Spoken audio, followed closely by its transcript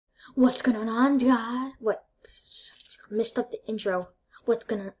What's going on, guys? What? Messed up the intro. What's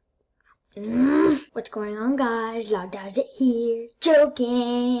going on, guys? Log does it here.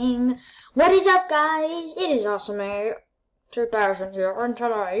 Joking. What is up, guys? It is Awesome 2000 here, and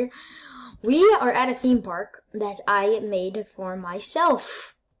today we are at a theme park that I made for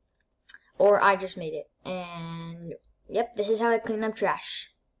myself. Or I just made it. And, yep, this is how I clean up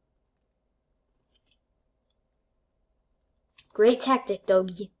trash. Great tactic,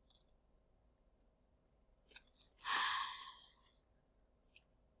 doggy.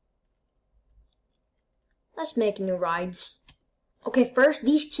 Let's make new rides. Okay, first,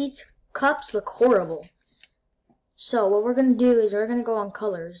 these teacups look horrible. So, what we're gonna do is we're gonna go on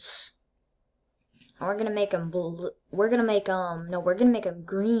colors. And we're gonna make them blue. We're gonna make them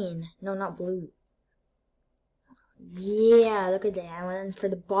green. No, not blue. Yeah, look at that. And then for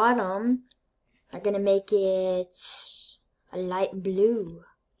the bottom, I'm gonna make it a light blue.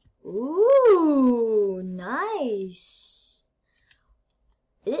 Ooh, nice.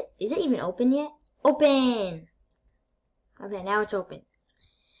 Is it even open yet? Open! Okay, now it's open.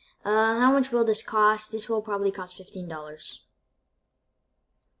 How much will this cost? This will probably cost $15.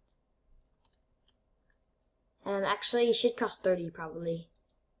 Actually, it should cost $30 probably.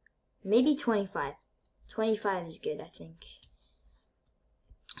 Maybe $25. $25 is good, I think.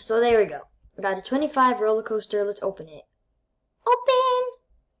 So there we go. I got a $25 roller coaster. Let's open it. Open!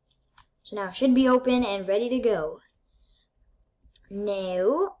 So now it should be open and ready to go.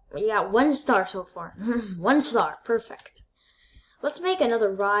 No, we got 1 star so far. 1 star, perfect. Let's make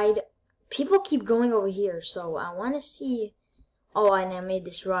another ride. People keep going over here, so I want to see. Oh, and I made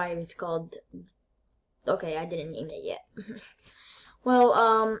this ride. It's called. Okay, I didn't name it yet.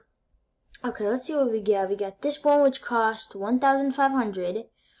 Well, okay, let's see what we get. We got this one, which cost 1,500.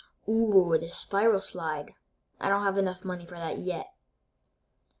 Ooh, the spiral slide. I don't have enough money for that yet.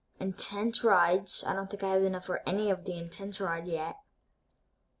 Intense rides. I don't think I have enough for any of the intense ride yet.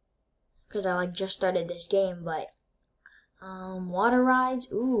 Because I just started this game, but water rides.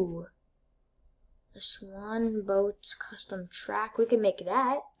 Ooh. The Swan Boats custom track. We can make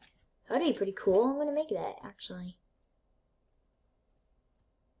that. That'd be pretty cool. I'm gonna make that actually.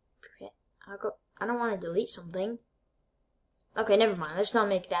 I don't want to delete something. Okay, never mind. Let's not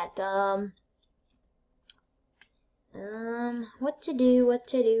make that. What to do?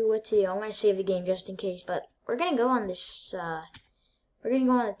 I'm gonna save the game just in case, but we're gonna go on this, we're gonna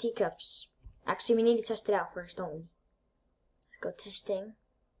go on the teacups. Actually, we need to test it out first, don't we? Let's go testing.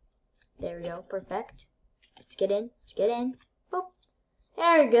 There we go, perfect. Let's get in, Boop.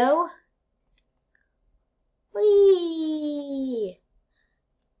 There we go. Whee!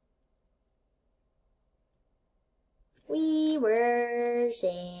 We were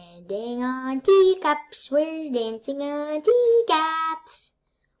standing on teacups, we're dancing on teacups.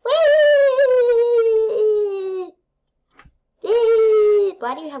 Whee!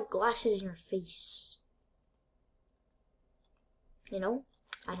 Why do you have glasses in your face? You know,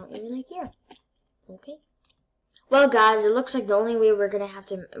 I don't really care. Okay. Well, guys, it looks like the only way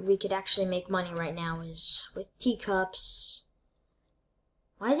we could actually make money right now is with teacups.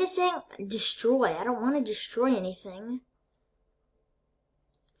 Why is it saying destroy? I don't want to destroy anything.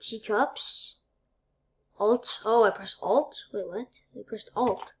 Teacups. Alt. Oh, I pressed Alt? Wait, what? I pressed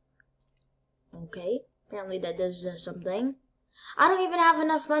Alt. Okay. Apparently that does something. I don't even have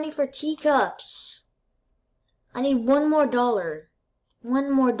enough money for teacups. I need $1 more. $1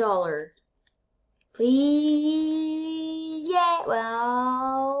 more. Please. Yeah,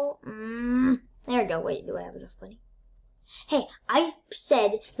 well. There we go. Wait, do I have enough money? Hey, I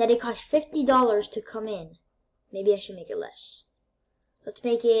said that it cost $50 to come in. Maybe I should make it less. Let's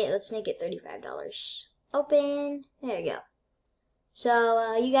make it $35. Open. There we go.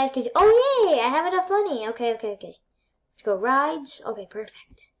 So, you guys could. Oh, yay! I have enough money. Okay. Let's go rides. Okay,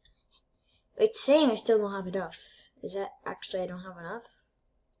 perfect. It's saying I still don't have enough. Is that actually I don't have enough?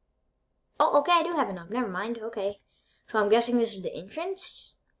 Oh, okay, I do have enough. Never mind. Okay. So I'm guessing this is the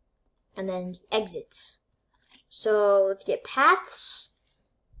entrance. And then exit. So let's get paths.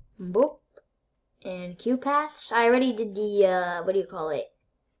 Boop. And queue paths. I already did the, what do you call it?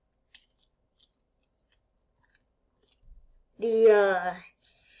 The,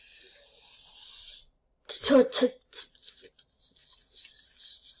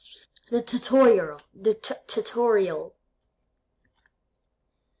 tutorial.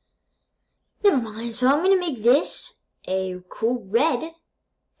 Never mind. So I'm gonna make this a cool red.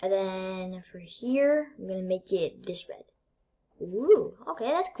 And then for here, I'm gonna make it this red. Ooh, okay,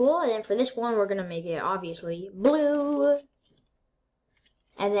 that's cool. And then for this one, we're gonna make it obviously blue.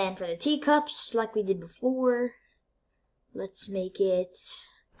 And then for the teacups, like we did before, let's make it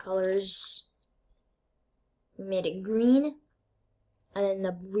colors. We made it green, and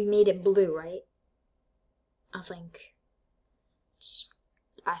then we made it blue, right? I think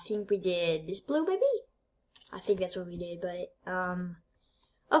we did this blue, maybe? I think that's what we did, but,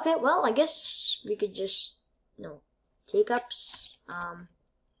 okay, well, I guess we could just, teacups,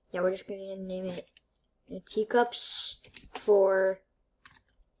 yeah, we're just gonna name it teacups for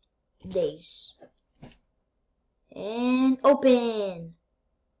days. And open!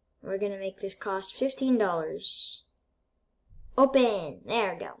 We're gonna make this cost $15. Open!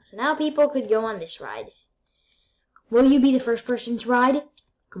 There we go. So now people could go on this ride. Will you be the first person to ride?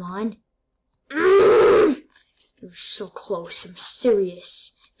 Come on. You're so close. I'm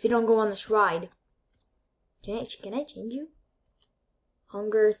serious. If you don't go on this ride. Can I change you?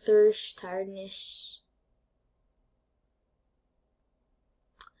 Hunger, thirst, tiredness.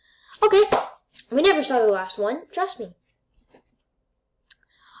 Okay. We never saw the last one. Trust me.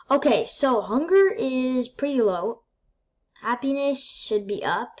 Okay, so hunger is pretty low. Happiness should be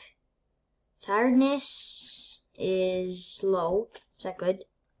up. Tiredness is low. Is that good?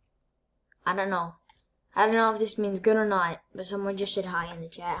 I don't know. I don't know if this means good or not, but someone just said hi in the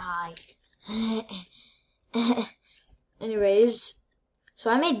chat. Hi. Anyways, so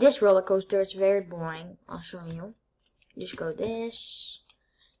I made this roller coaster. It's very boring. I'll show you. Just go this.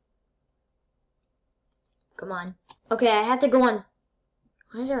 Come on. Okay, I had to go on.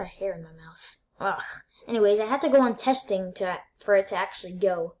 Why is there a hair in my mouth? Ugh. Anyways, I had to go on testing for it to actually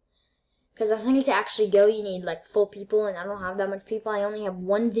go. Because I think to actually go, you need like full people, and I don't have that much people. I only have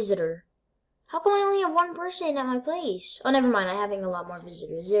one visitor. How come I only have one person at my place? Oh, never mind. I'm having a lot more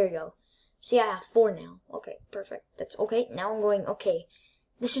visitors. There we go. See, I have 4 now. Okay, perfect. That's okay. Now I'm going, okay.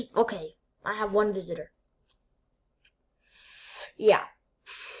 This is, okay. I have 1 visitor. Yeah.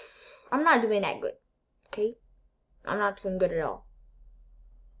 I'm not doing that good. Okay? I'm not doing good at all.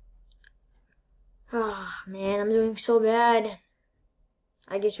 Ah, man, I'm doing so bad.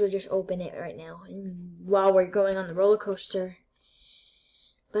 I guess we'll just open it right now. And while we're going on the roller coaster.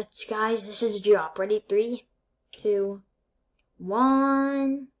 But guys, this is a drop. Ready? 3, 2,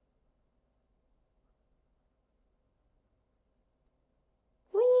 1.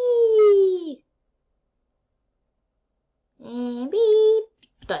 Whee! And beep.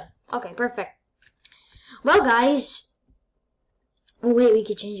 Done. Okay, perfect. Well, guys. Oh, wait, we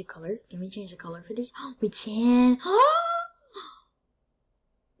could change the color. Can we change the color for this? We can.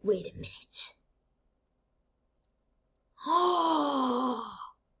 Wait a minute. Oh.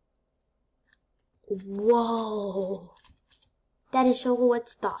 Whoa. That is so cool.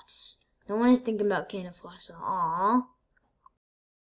 What's thoughts? No one is thinking about can of floss. Aww.